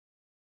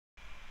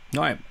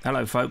Right,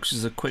 hello folks, this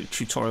is a quick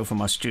tutorial for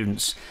my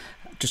students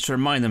just to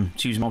remind them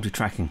to use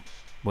multi-tracking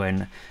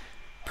when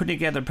putting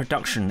together a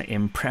production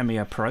in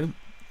Premiere Pro.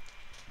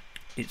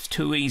 It's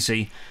too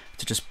easy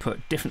to just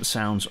put different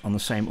sounds on the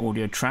same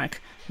audio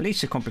track. It leads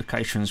to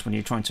complications when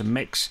you're trying to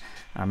mix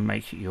and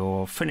make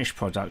your finished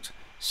product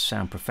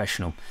sound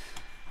professional.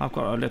 I've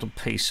got a little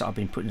piece I've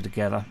been putting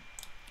together.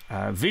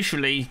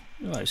 Visually,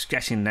 it's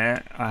getting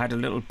there. I had a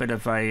little bit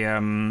of a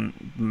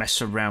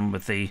mess around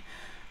with the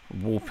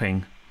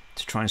warping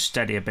to try and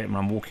steady a bit when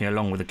I'm walking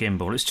along with the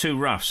gimbal. It's too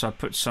rough, so I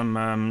put some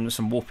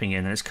warping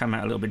in and it's come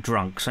out a little bit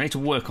drunk, so I need to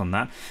work on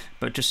that,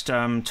 but just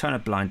turn a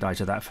blind eye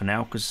to that for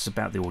now because it's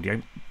about the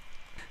audio.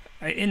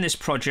 In this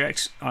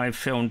project I've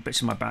filmed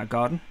bits of my back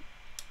garden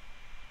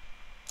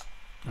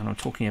and I'm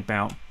talking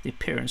about the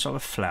appearance of a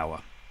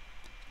flower.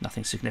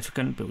 Nothing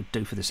significant, but it will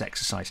do for this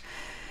exercise.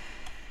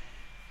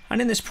 And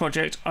in this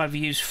project I've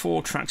used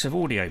 4 tracks of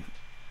audio.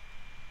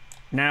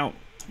 Now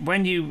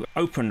when you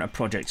open a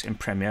project in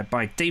Premiere,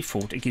 by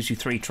default it gives you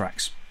 3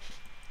 tracks,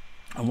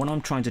 and what I'm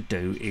trying to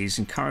do is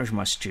encourage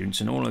my students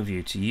and all of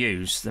you to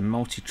use the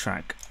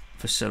multi-track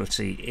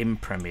facility in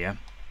Premiere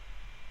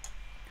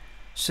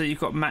so you've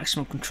got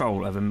maximum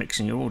control over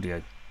mixing your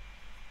audio.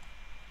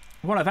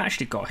 What I've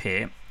actually got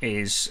here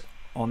is,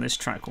 on this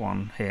track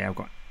 1 here, I've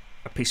got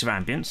a piece of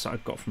ambience that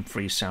I've got from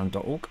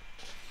freesound.org.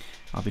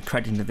 I'll be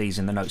crediting these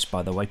in the notes,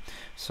 by the way,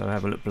 so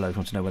have a look below if you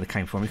want to know where they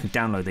came from. You can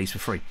download these for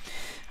free.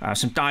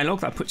 Some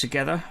dialogue that I put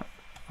together.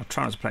 I'll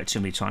try not to play it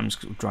too many times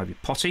because it will drive you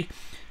potty.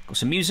 Got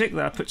some music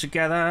that I put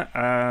together.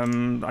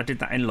 I did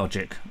that in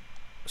Logic,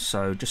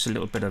 so just a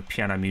little bit of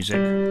piano music.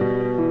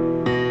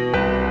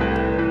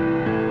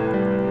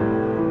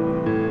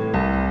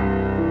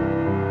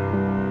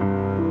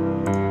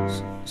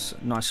 It's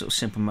a nice little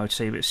simple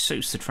motif. It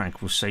suits the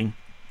tranquil scene.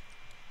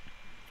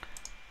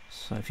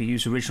 So if you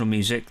use original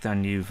music,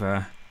 then you've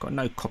got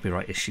no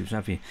copyright issues,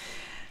 have you?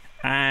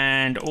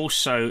 And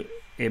also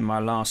in my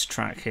last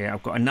track here,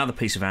 I've got another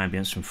piece of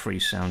ambience from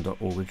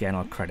freesound.org. Again,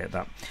 I'll credit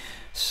that.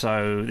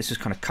 So this is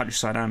kind of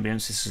countryside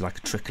ambience. This is like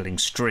a trickling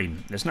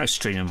stream. There's no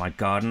stream in my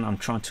garden. I'm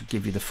trying to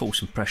give you the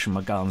false impression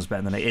my garden's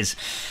better than it is.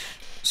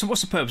 So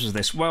what's the purpose of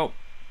this? Well,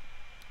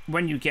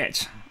 when you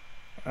get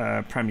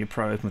Premiere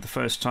Pro open for the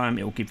first time,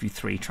 it will give you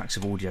 3 tracks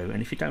of audio.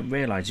 And if you don't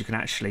realise, you can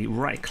actually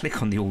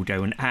right-click on the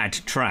audio and add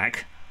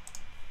track.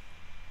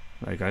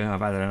 There you go,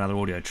 I've added another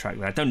audio track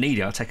there. I don't need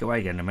it, I'll take it away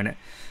again in a minute.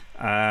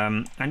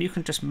 And you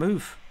can just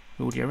move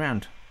the audio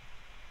around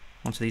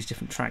onto these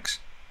different tracks.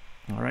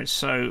 Alright,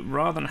 so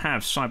rather than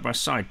have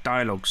side-by-side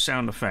dialogue,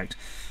 sound effect,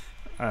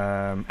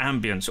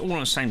 ambience, all on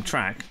the same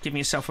track, giving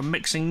yourself a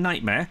mixing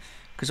nightmare,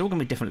 because they're all going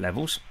to be different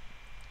levels,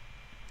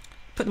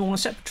 put them all on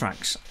separate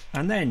tracks,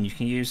 and then you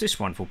can use this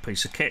wonderful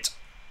piece of kit.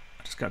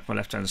 Just go up my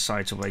left-hand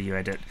side to where you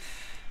edit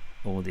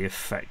all the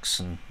effects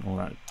and all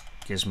that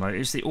gizmo.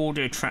 It's the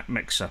audio track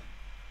mixer.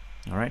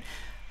 Alright,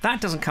 that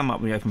doesn't come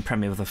up when you open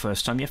Premiere for the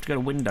first time. You have to go to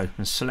Window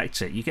and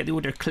select it. You get the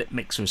audio clip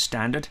mixer as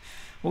standard.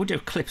 Audio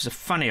clip is a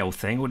funny old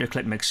thing. Audio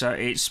clip mixer,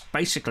 it's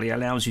basically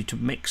allows you to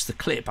mix the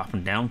clip up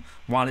and down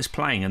while it's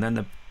playing, and then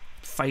the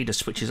fader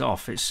switches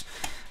off.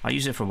 I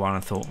used it for a while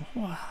and I thought,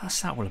 what's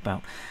that all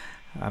about?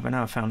 But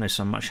now I've found this,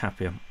 I'm much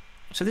happier.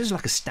 So this is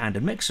like a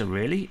standard mixer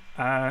really.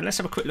 Let's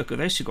have a quick look at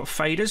this. You've got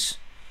faders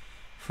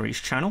for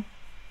each channel.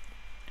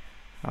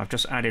 I've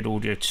just added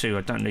audio 2.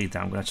 I don't need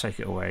that. I'm going to take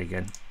it away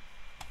again.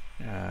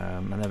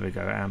 And there we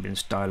go,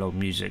 ambience, dialogue,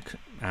 music,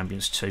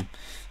 ambience 2,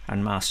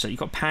 and master. You've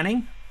got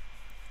panning.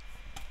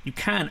 You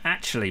can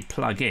actually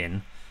plug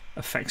in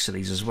effects to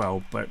these as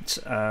well, but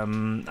I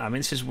mean,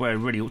 this is where I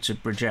really ought to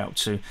bridge out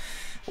to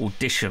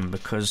Audition,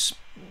 because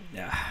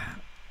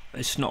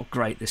it's not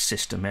great, this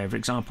system here. For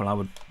example, I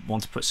would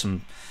want to put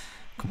some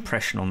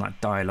compression on that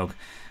dialogue,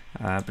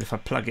 but if I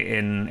plug it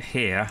in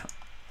here,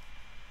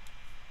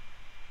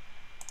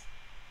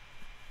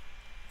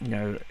 you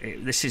know,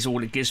 this is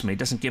all it gives me. It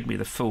doesn't give me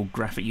the full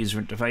graphic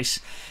user interface,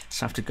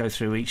 so I have to go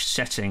through each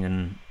setting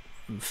and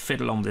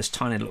fiddle along with this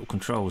tiny little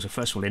control. So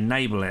first of all,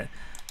 enable it.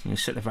 You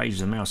sit there for ages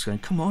with the mouse going,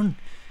 come on,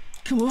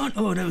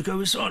 oh, there we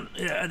go, it's on.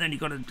 Yeah, and then you've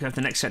got to have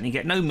the next setting. You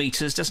get no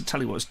meters, doesn't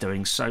tell you what it's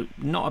doing, so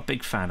not a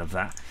big fan of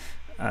that,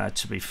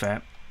 to be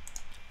fair.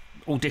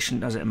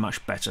 Audition does it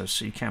much better,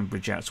 so you can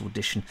bridge out to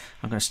Audition.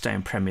 I'm going to stay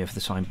in Premiere for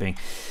the time being.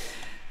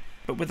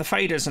 But with the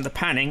faders and the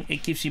panning,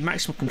 it gives you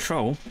maximum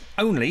control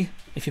only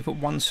if you put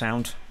 1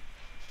 sound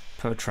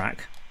per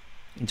track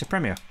into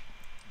Premiere.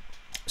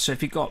 So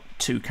if you've got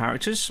 2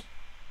 characters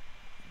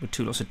with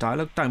 2 lots of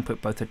dialogue, don't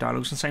put both the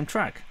dialogues on the same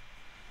track.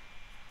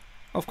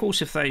 Of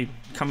course, if they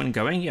come and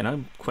going, you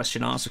know,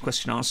 question answer,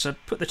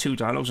 put the 2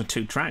 dialogues on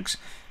 2 tracks,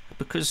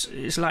 because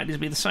it's likely to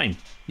be the same.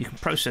 You can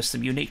process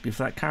them uniquely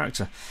for that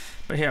character.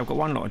 But here I've got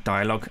 1 lot of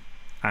dialogue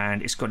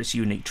and it's got its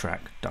unique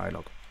track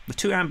dialogue. The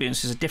 2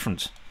 ambiences are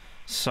different,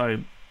 so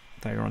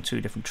they are on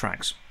 2 different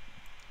tracks.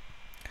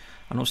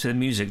 And also the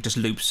music just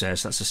loops there,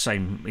 so that's the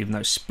same, even though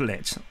it's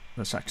split,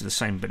 that's actually the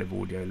same bit of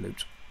audio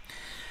looped.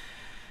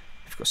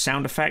 If you've got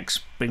sound effects,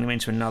 bring them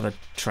into another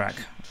track.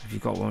 If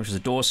you've got one which is a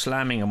door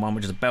slamming and one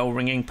which is a bell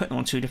ringing, put them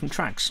on 2 different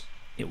tracks.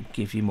 It will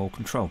give you more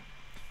control.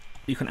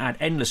 You can add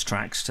endless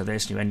tracks to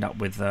this and you end up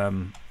with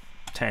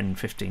 10,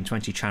 15,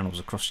 20 channels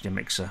across your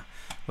mixer,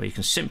 where you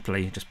can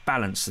simply just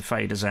balance the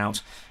faders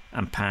out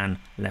and pan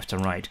left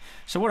and right.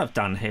 So what I've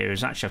done here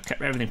is actually I've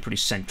kept everything pretty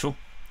central.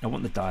 I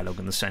want the dialogue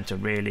in the center,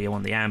 really. I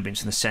want the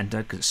ambience in the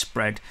center because it's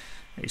spread.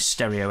 It's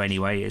stereo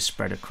anyway, it's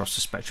spread across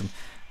the spectrum.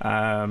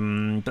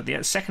 But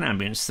the second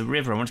ambience, the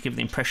river, I want to give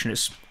the impression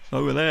it's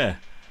over there.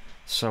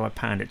 So I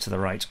panned it to the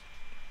right.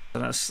 So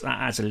that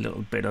adds a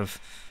little bit of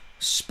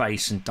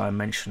space and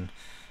dimension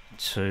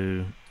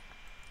to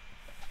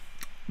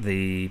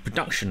the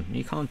production.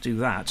 You can't do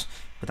that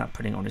without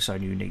putting it on its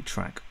own unique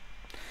track.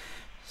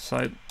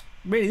 So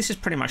really this is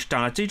pretty much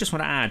done. I do just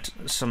want to add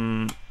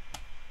some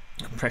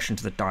compression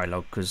to the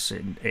dialogue because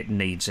it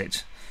needs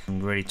it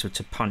really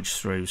to punch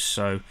through.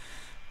 So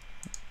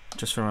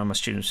just remind my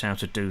students how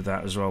to do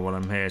that as well while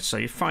I'm here. So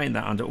you find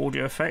that under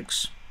audio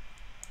effects,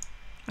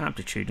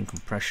 amplitude and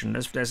compression.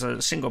 There's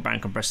a single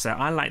band compressor there.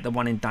 I like the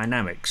one in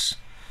dynamics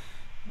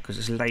because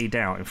it's laid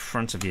out in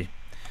front of you.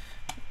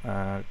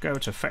 Go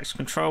to effects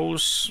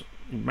controls,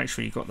 make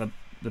sure you've got the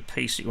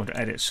piece that you want to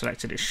edit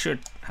selected. It should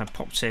have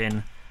popped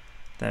in.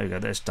 There we go,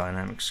 there's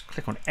dynamics.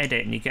 Click on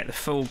edit and you get the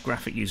full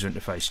graphic user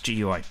interface,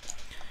 GUI.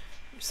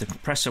 It's the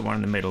compressor one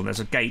in the middle. There's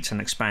a gate and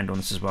expand on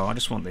this as well. I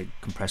just want the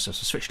compressor,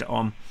 so switched it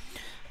on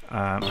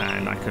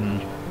and I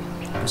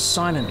can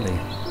silently,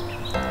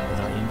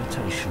 without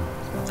invitation.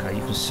 Okay,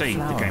 you can see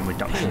the gain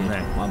reduction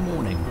there. One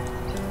morning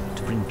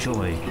to bring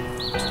joy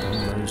to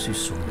all those who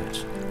saw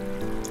it.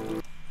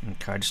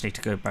 Okay, I just need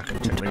to go back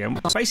and check it again.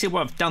 Basically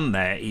what I've done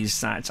there is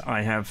that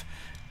I have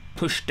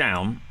pushed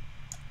down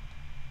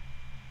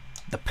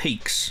the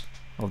peaks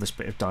of this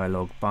bit of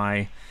dialogue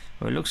by,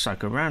 well, it looks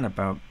like around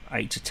about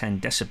 8 to 10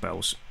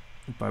 decibels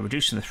by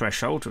reducing the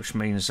threshold, which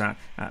means that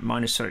at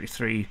minus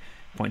 33.2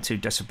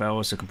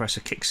 decibels the compressor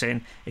kicks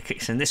in. It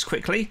kicks in this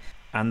quickly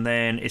and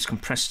then it's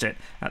compressed it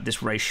at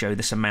this ratio,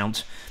 this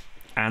amount,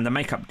 and the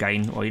makeup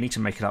gain, well, you need to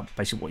make it up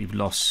basically what you've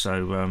lost, so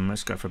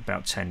let's go for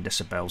about 10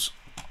 decibels.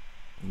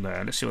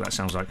 There, let's see what that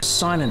sounds like.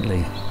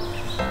 Silently,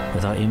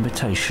 without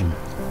invitation,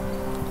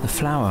 the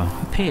flower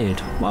appeared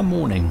one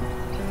morning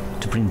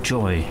to bring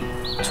joy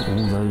to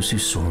all those who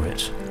saw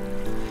it.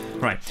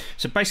 Right,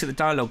 so basically the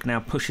dialogue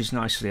now pushes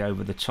nicely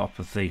over the top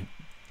of the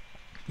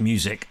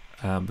music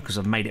because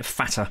I've made it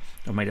fatter,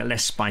 I've made it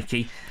less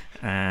spiky,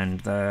 and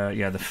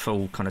the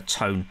full kind of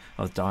tone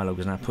of dialogue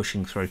is now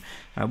pushing through.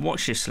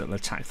 Watch this little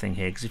attack thing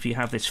here, because if you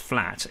have this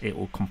flat, it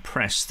will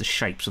compress the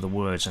shapes of the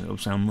words and it will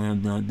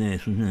sound like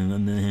this.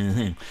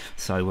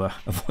 So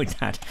avoid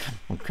that.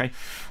 Okay,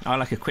 I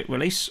like a quick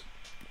release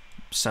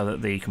so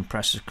that the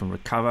compressor can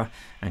recover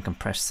and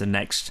compress the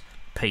next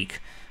peak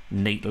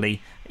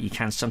neatly. You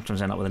can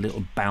sometimes end up with a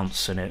little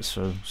bounce in it,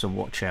 so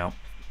watch out.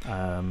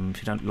 If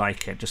you don't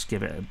like it, just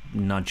give it a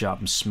nudge up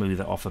and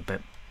smooth it off a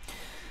bit.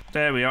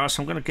 There we are.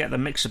 So I'm going to get the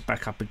mixer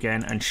back up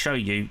again and show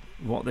you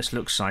what this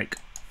looks like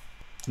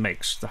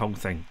mixed, the whole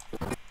thing.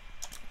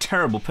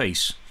 Terrible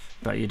piece,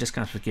 but you're just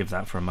going to forgive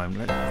that for a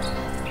moment.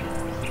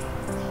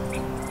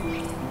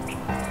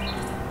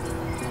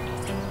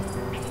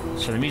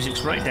 So the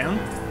music's right down.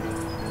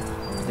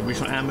 The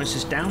original ambience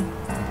is down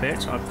a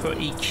bit. I've put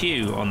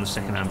EQ on the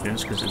second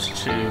ambience because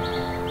it's too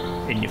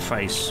in your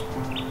face.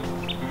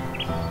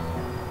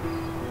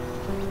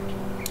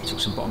 Took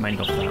some bottom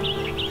end off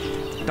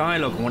that.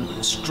 Dialogue, I want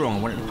it strong,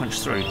 I want it to punch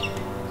through.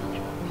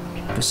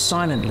 But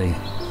silently,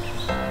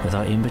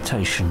 without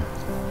invitation,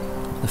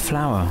 the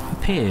flower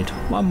appeared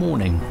one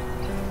morning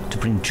to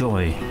bring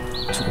joy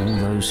to all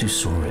those who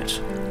saw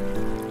it.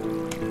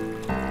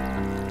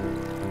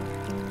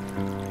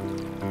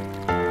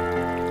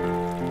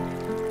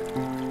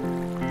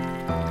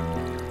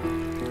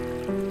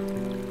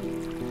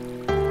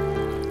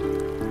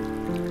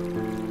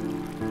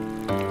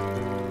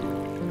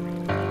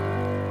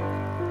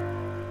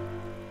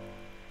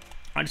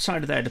 I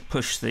decided there to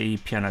push the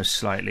piano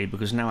slightly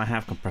because now I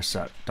have compressed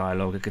that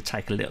dialogue. It could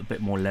take a little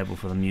bit more level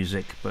for the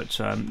music, but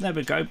there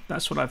we go.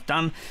 That's what I've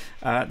done.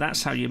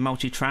 That's how you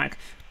multi-track.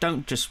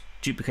 Don't just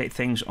duplicate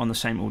things on the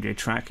same audio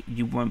track.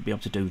 You won't be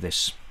able to do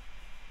this.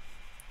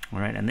 All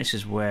right, and this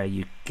is where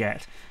you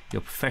get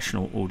your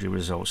professional audio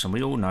results, and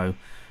we all know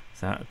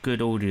that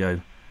good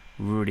audio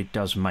really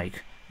does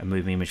make a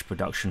moving image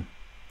production.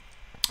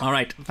 All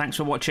right, thanks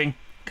for watching.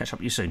 Catch up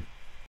with you soon.